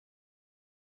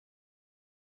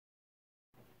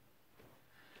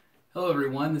Hello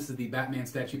everyone, this is the Batman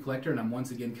statue collector and I'm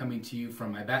once again coming to you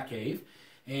from my Bat Cave.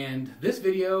 And this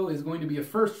video is going to be a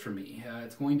first for me.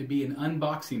 It's going to be an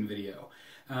unboxing video.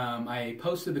 I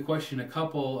posted the question a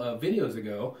couple of videos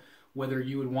ago whether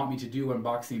you would want me to do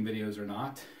unboxing videos or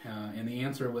not, and the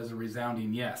answer was a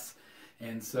resounding yes.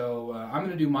 And so I'm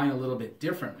going to do mine a little bit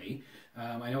differently.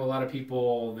 I know a lot of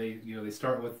people, they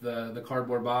start with the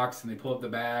cardboard box and they pull up the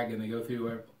bag and they go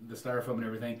through the styrofoam and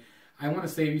everything. I want to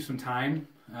save you some time.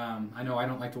 I know I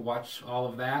don't like to watch all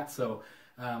of that, so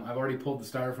I've already pulled the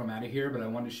styrofoam out of here, but I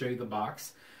wanted to show you the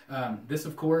box. This,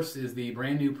 of course, is the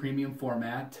brand new premium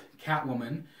format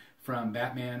Catwoman from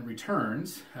Batman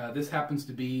Returns. This happens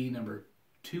to be number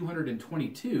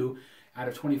 222 out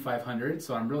of 2,500,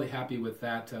 so I'm really happy with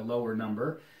that lower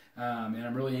number, and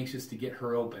I'm really anxious to get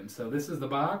her open. So this is the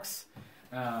box.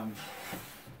 Kind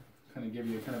of give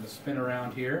you kind of a spin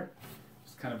around here,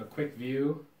 just kind of a quick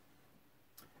view.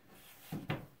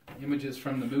 Images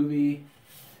from the movie,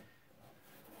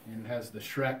 and it has the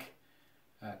Shrek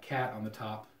cat on the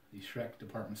top, the Shrek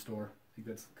department store. I think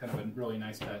that's kind of a really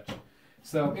nice touch.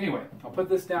 So anyway, I'll put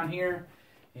this down here,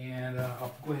 and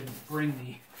I'll go ahead and bring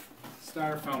the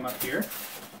styrofoam up here.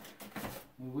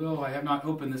 I have not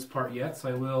opened this part yet, so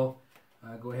I will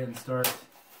go ahead and start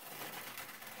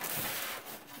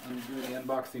doing the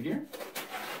unboxing here.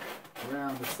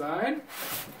 Around the side.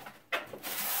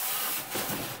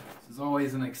 This is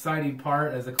always an exciting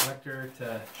part as a collector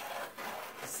to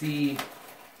see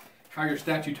how your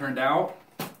statue turned out.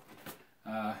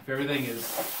 If everything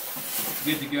is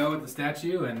good to go with the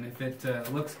statue and if it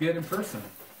looks good in person.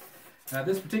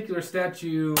 This particular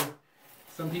statue,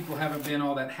 some people haven't been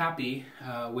all that happy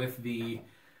with the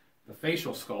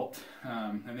facial sculpt.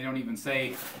 And they don't even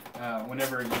say,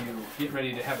 whenever you get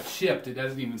ready to have it shipped, it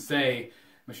doesn't even say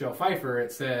Michelle Pfeiffer,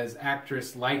 it says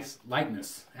actress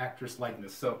likeness.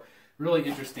 So really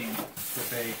interesting that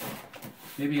they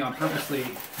maybe on purposely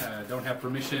don't have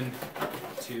permission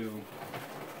to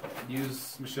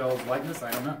use Michelle's likeness.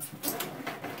 I don't know.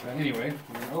 But anyway,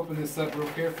 we're going to open this up real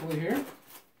carefully here.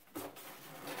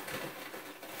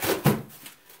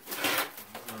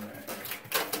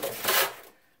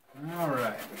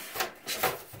 Alright.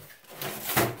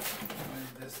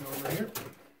 Move this over here.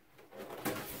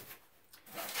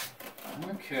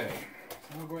 Okay,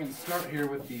 so we'll go ahead and start here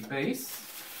with the base.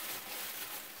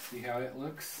 See how it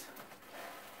looks.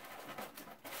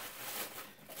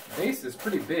 The base is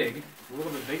pretty big. It's a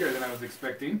little bit bigger than I was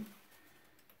expecting.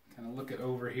 Kind of look it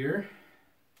over here.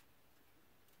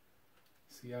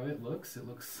 See how it looks. It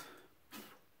looks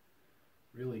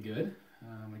really good.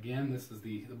 Again, this is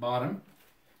the bottom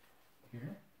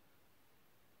here.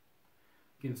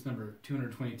 Again, it's number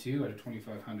 222 out of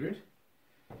 2,500.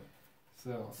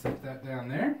 So I'll set that down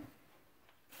there.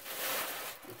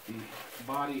 Put the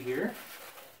body here.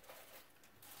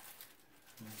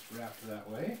 It's wrapped that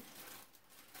way.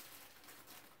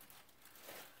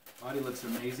 Body looks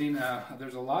amazing.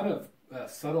 There's a lot of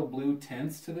subtle blue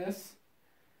tints to this.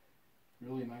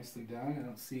 Really nicely done. I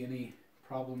don't see any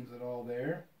problems at all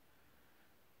there.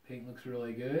 Paint looks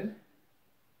really good.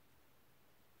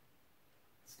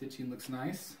 Stitching looks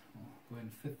nice. I'll go ahead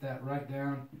and fit that right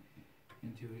down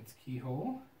into its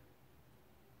keyhole.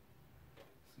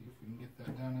 See if we can get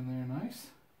that down in there nice.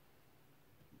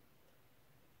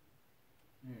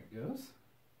 There it goes.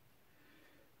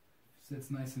 Sits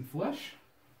nice and flush.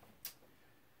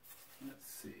 Let's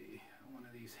see, one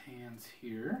of these hands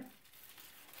here.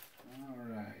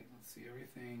 Alright, let's see,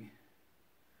 everything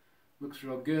looks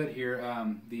real good here.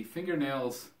 The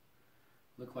fingernails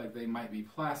look like they might be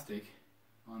plastic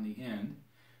on the end,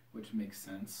 which makes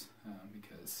sense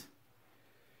because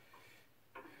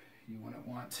you wouldn't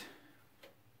want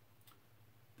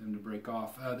them to break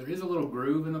off. There is a little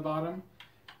groove in the bottom,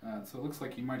 so it looks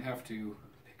like you might have to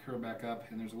pick her back up,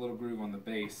 and there's a little groove on the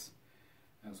base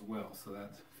as well, so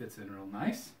that fits in real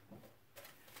nice.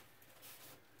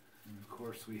 And of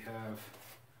course we have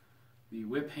the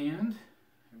whip hand.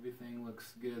 Everything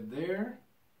looks good there.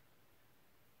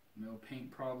 No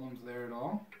paint problems there at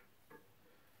all.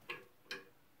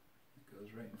 It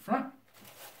goes right in front.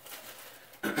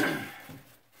 I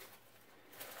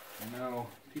know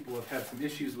people have had some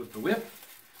issues with the whip.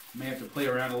 May have to play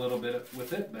around a little bit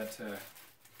with it, but see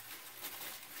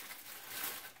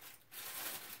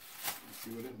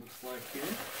what it looks like here.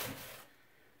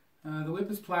 The whip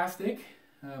is plastic,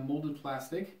 molded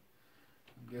plastic.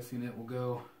 I'm guessing it will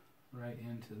go right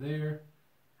into there.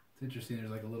 It's interesting, there's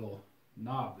like a little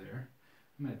knob there.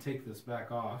 I'm going to take this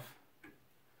back off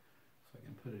so I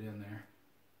can put it in there.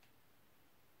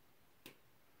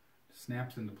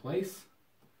 Snaps into place.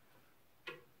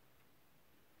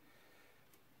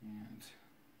 And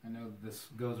I know that this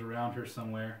goes around her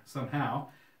somewhere, somehow,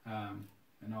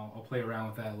 and I'll play around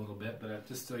with that a little bit, but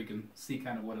just so you can see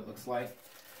kind of what it looks like.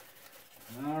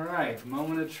 All right,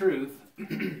 moment of truth.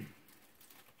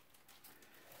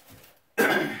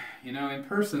 You know, in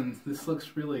person, this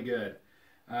looks really good.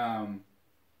 I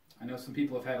know some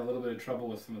people have had a little bit of trouble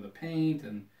with some of the paint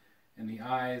and the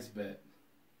eyes, but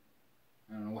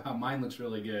I don't know, wow, mine looks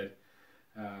really good.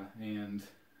 And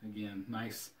again,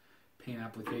 nice paint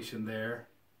application there.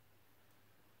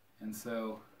 And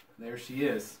so there she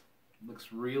is.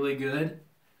 Looks really good.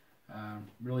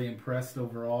 Really impressed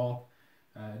overall.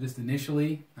 Just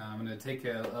initially, I'm going to take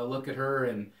a look at her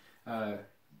and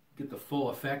get the full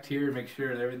effect here, make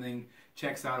sure that everything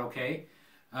checks out okay.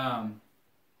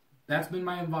 That's been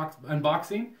my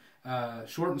unboxing.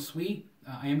 Short and sweet.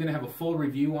 I am going to have a full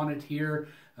review on it here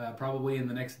probably in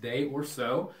the next day or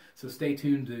so. So stay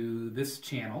tuned to this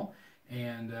channel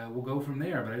and we'll go from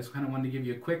there. But I just kind of wanted to give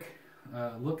you a quick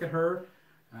look at her.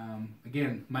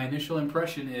 Again, my initial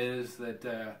impression is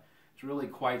that it's really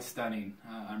quite stunning.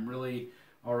 I'm glad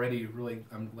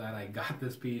I got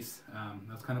this piece. I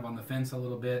was kind of on the fence a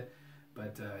little bit,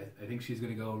 but I think she's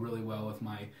going to go really well with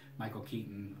my Michael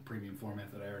Keaton premium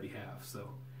format that I already have. So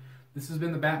this has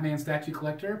been the Batman Statue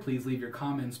Collector. Please leave your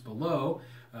comments below.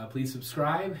 Please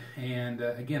subscribe, and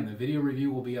again, the video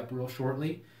review will be up real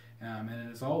shortly.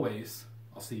 And as always,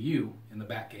 I'll see you in the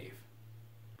Batcave.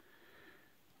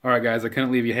 Alright guys, I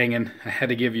couldn't leave you hanging. I had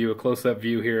to give you a close-up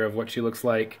view here of what she looks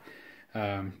like.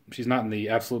 She's not in the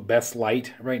absolute best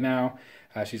light right now.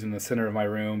 She's in the center of my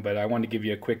room, but I wanted to give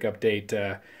you a quick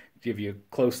update, give you a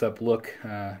close-up look.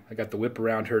 I got the whip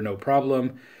around her, no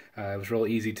problem. It was real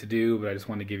easy to do, but I just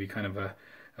wanted to give you kind of a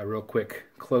real quick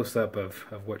close-up of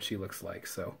what she looks like.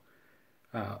 So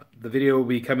the video will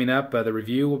be coming up, the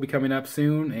review will be coming up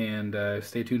soon, and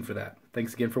stay tuned for that.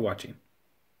 Thanks again for watching.